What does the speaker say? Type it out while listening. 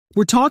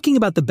We're talking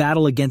about the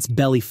battle against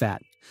belly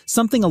fat,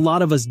 something a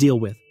lot of us deal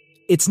with.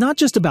 It's not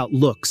just about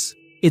looks,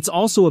 it's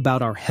also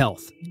about our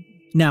health.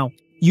 Now,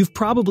 you've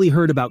probably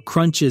heard about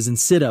crunches and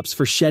sit-ups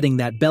for shedding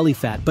that belly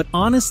fat, but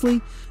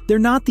honestly, they're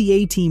not the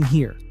A-team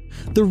here.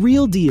 The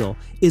real deal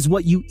is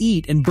what you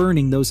eat and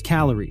burning those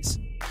calories.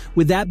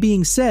 With that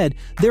being said,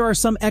 there are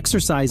some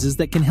exercises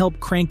that can help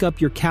crank up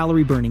your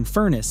calorie-burning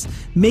furnace,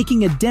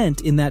 making a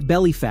dent in that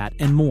belly fat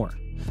and more.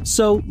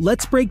 So,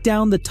 let's break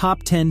down the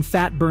top 10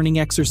 fat-burning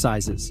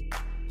exercises.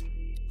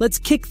 Let's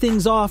kick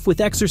things off with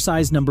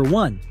exercise number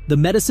 1, the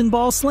medicine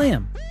ball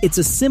slam. It's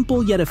a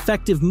simple yet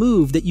effective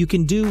move that you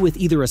can do with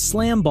either a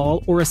slam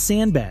ball or a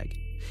sandbag.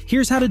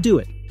 Here's how to do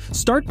it.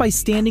 Start by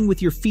standing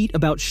with your feet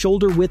about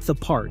shoulder width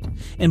apart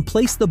and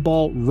place the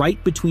ball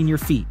right between your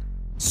feet.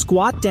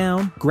 Squat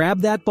down,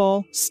 grab that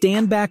ball,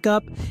 stand back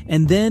up,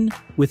 and then,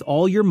 with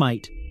all your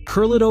might,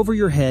 curl it over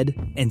your head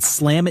and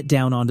slam it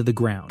down onto the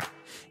ground.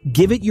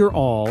 Give it your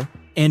all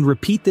and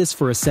repeat this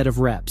for a set of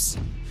reps.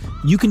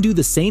 You can do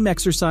the same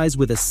exercise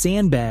with a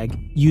sandbag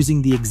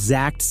using the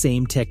exact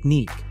same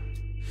technique.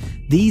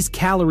 These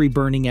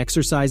calorie-burning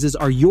exercises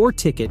are your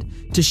ticket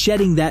to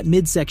shedding that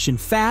midsection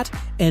fat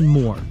and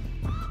more.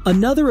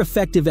 Another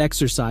effective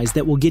exercise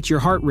that will get your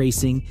heart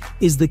racing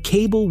is the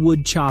cable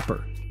wood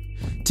chopper.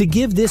 To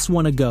give this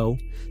one a go,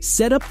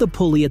 set up the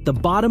pulley at the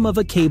bottom of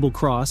a cable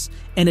cross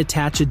and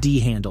attach a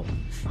D-handle.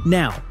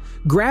 Now,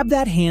 grab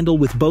that handle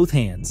with both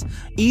hands,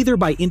 either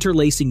by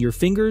interlacing your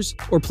fingers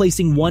or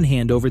placing one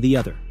hand over the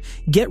other.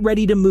 Get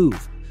ready to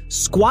move.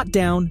 Squat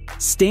down,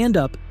 stand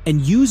up,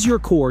 and use your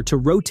core to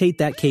rotate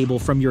that cable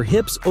from your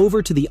hips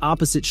over to the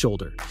opposite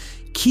shoulder.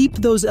 Keep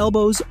those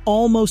elbows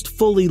almost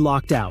fully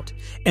locked out,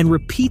 and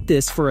repeat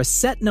this for a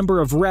set number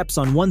of reps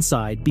on one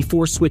side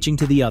before switching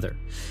to the other.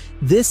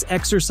 This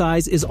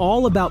exercise is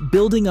all about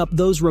building up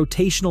those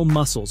rotational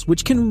muscles,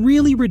 which can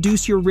really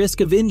reduce your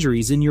risk of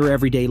injuries in your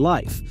everyday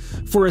life.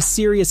 For a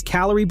serious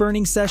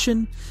calorie-burning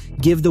session,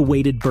 give the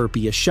weighted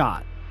burpee a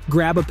shot.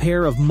 Grab a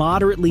pair of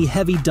moderately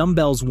heavy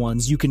dumbbells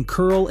ones you can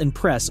curl and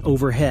press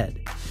overhead.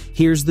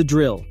 Here's the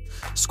drill.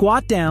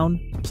 Squat down,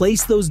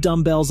 place those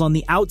dumbbells on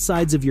the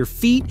outsides of your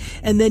feet,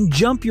 and then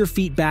jump your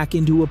feet back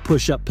into a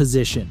push-up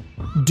position.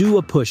 Do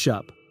a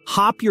push-up.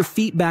 Hop your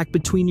feet back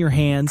between your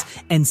hands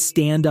and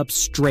stand up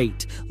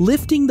straight,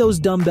 lifting those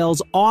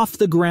dumbbells off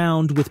the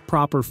ground with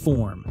proper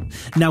form.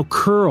 Now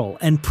curl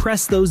and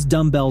press those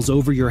dumbbells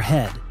over your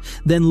head,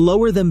 then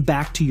lower them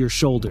back to your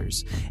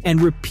shoulders,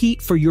 and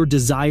repeat for your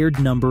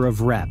desired number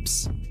of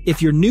reps.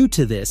 If you're new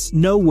to this,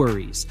 no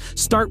worries.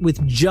 Start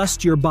with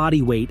just your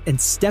body weight and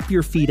step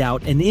your feet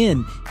out and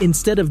in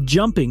instead of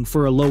jumping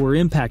for a lower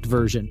impact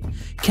version.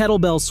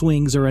 Kettlebell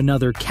swings are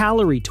another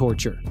calorie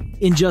torture.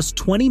 In just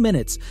 20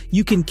 minutes,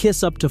 you can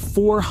kiss up to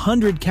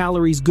 400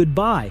 calories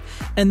goodbye,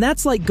 and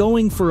that's like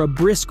going for a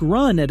brisk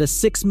run at a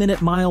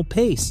 6-minute mile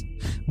pace.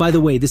 By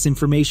the way, this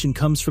information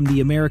comes from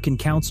the American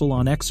Council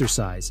on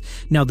Exercise.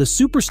 Now, the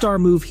superstar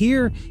move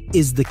here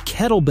is the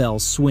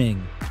kettlebell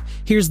swing.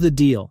 Here's the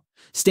deal.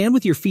 Stand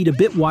with your feet a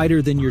bit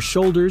wider than your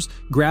shoulders,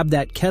 grab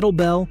that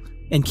kettlebell,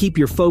 and keep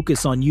your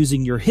focus on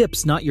using your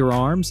hips, not your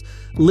arms.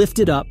 Lift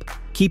it up,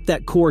 keep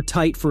that core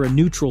tight for a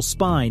neutral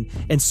spine,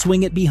 and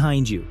swing it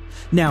behind you.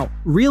 Now,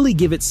 really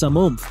give it some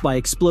oomph by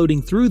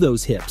exploding through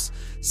those hips,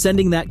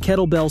 sending that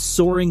kettlebell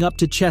soaring up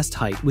to chest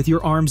height with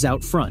your arms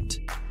out front.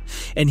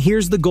 And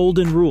here's the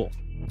golden rule.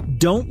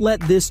 Don't let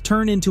this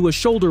turn into a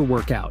shoulder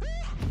workout.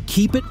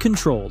 Keep it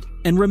controlled,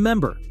 and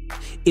remember,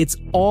 it's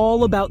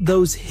all about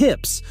those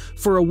hips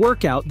for a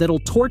workout that'll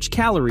torch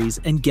calories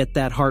and get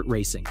that heart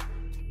racing.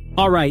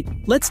 Alright,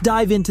 let's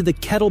dive into the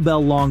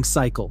kettlebell long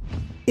cycle.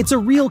 It's a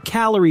real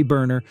calorie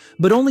burner,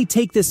 but only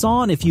take this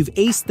on if you've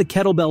aced the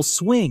kettlebell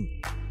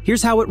swing.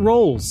 Here's how it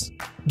rolls.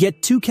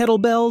 Get 2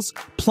 kettlebells,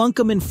 plunk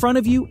them in front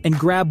of you, and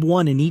grab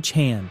one in each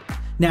hand.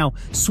 Now,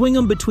 swing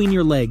them between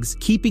your legs,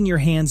 keeping your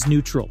hands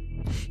neutral.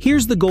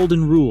 Here's the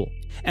golden rule.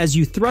 As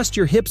you thrust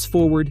your hips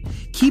forward,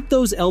 keep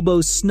those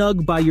elbows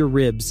snug by your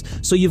ribs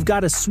so you've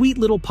got a sweet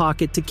little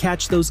pocket to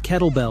catch those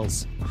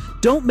kettlebells.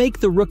 Don't make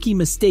the rookie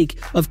mistake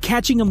of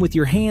catching them with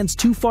your hands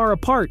too far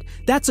apart.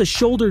 That's a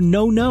shoulder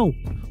no-no.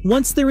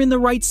 Once they're in the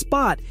right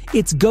spot,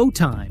 it's go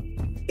time.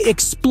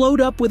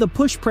 Explode up with a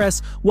push press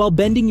while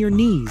bending your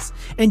knees,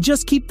 and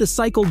just keep the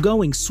cycle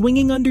going,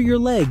 swinging under your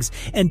legs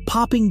and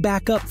popping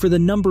back up for the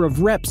number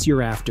of reps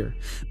you're after.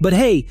 But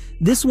hey,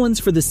 this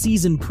one's for the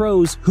seasoned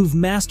pros who've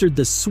mastered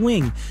the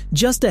swing.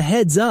 Just a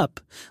heads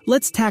up.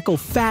 Let's tackle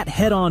fat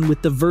head-on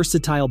with the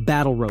versatile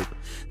battle rope.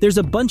 There's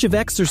a bunch of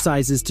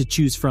exercises to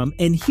choose from,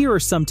 and here are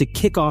some to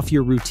kick off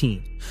your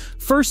routine.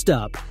 First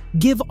up,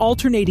 give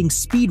alternating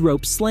speed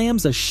rope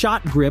slams a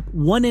shot grip,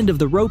 one end of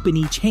the rope in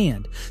each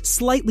hand.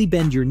 Slightly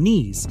bend your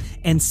knees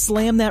and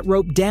slam that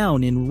rope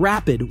down in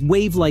rapid,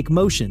 wave-like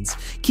motions,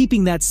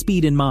 keeping that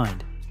speed in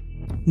mind.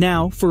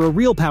 Now, for a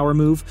real power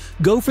move,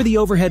 go for the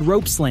overhead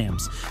rope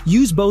slams.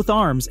 Use both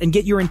arms and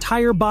get your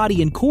entire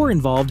body and core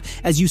involved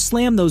as you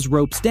slam those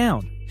ropes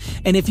down.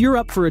 And if you're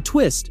up for a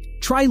twist,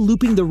 Try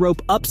looping the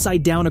rope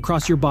upside down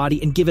across your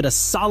body and give it a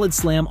solid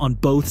slam on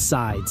both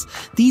sides.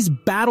 These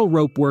battle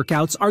rope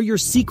workouts are your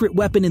secret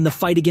weapon in the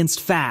fight against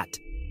fat.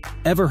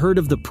 Ever heard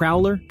of the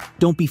prowler?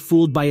 Don't be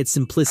fooled by its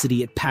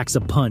simplicity, it packs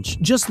a punch.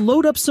 Just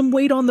load up some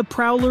weight on the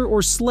prowler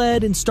or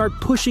sled and start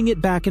pushing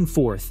it back and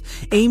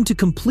forth. Aim to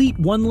complete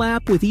one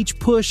lap with each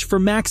push for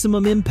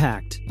maximum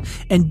impact.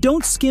 And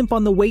don't skimp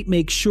on the weight,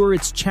 make sure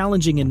it's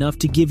challenging enough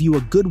to give you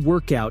a good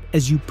workout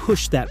as you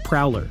push that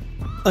prowler.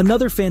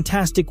 Another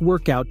fantastic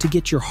workout to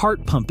get your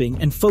heart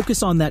pumping and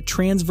focus on that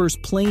transverse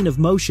plane of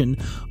motion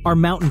are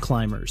mountain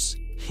climbers.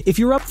 If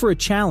you're up for a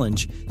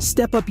challenge,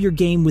 step up your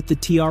game with the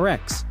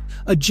TRX.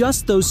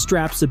 Adjust those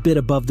straps a bit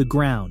above the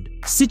ground.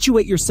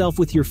 Situate yourself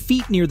with your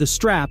feet near the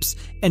straps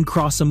and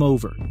cross them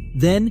over.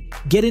 Then,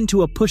 get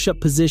into a push-up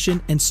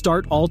position and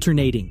start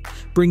alternating,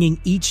 bringing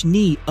each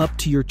knee up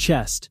to your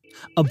chest.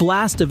 A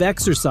blast of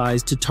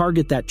exercise to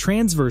target that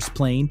transverse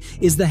plane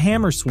is the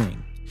hammer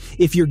swing.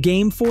 If you're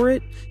game for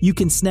it, you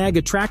can snag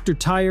a tractor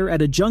tire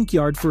at a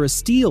junkyard for a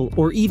steal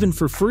or even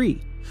for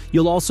free.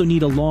 You'll also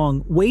need a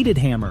long, weighted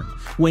hammer,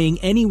 weighing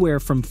anywhere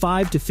from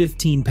 5 to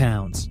 15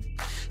 pounds.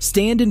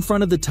 Stand in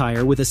front of the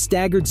tire with a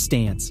staggered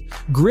stance,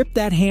 grip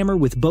that hammer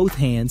with both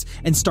hands,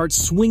 and start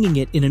swinging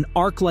it in an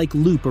arc-like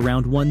loop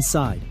around one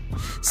side.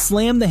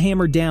 Slam the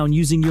hammer down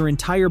using your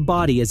entire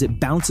body as it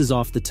bounces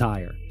off the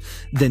tire.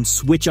 Then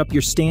switch up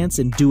your stance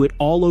and do it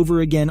all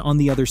over again on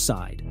the other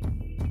side.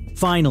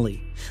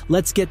 Finally,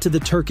 let's get to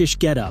the Turkish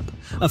get-up,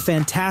 a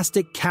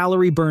fantastic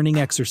calorie-burning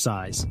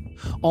exercise.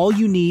 All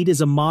you need is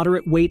a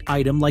moderate weight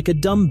item like a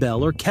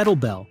dumbbell or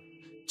kettlebell.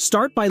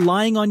 Start by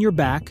lying on your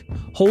back,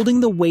 holding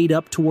the weight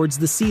up towards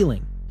the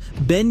ceiling.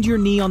 Bend your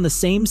knee on the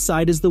same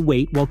side as the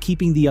weight while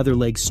keeping the other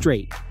leg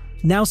straight.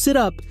 Now sit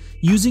up,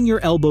 using your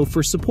elbow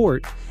for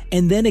support,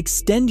 and then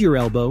extend your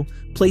elbow,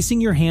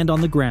 placing your hand on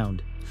the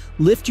ground.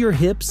 Lift your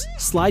hips,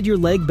 slide your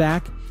leg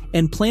back,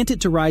 and plant it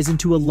to rise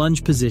into a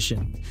lunge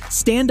position.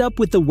 Stand up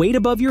with the weight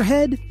above your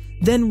head,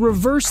 then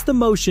reverse the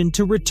motion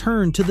to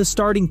return to the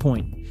starting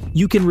point.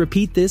 You can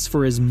repeat this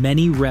for as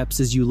many reps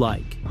as you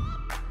like.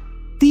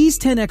 These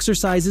 10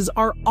 exercises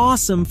are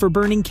awesome for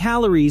burning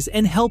calories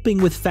and helping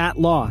with fat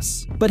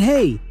loss. But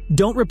hey,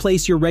 don't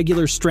replace your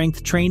regular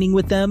strength training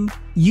with them.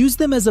 Use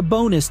them as a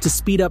bonus to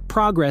speed up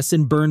progress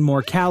and burn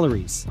more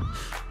calories.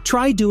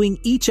 Try doing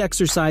each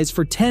exercise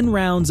for 10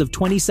 rounds of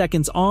 20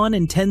 seconds on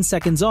and 10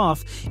 seconds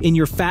off in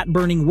your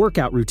fat-burning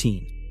workout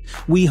routine.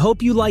 We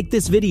hope you liked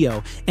this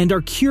video and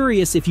are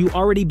curious if you've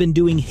already been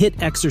doing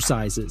HIIT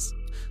exercises.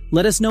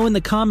 Let us know in the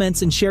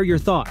comments and share your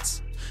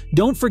thoughts.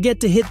 Don't forget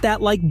to hit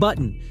that like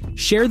button,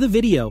 share the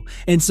video,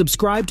 and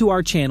subscribe to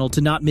our channel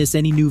to not miss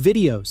any new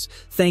videos.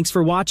 Thanks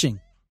for watching.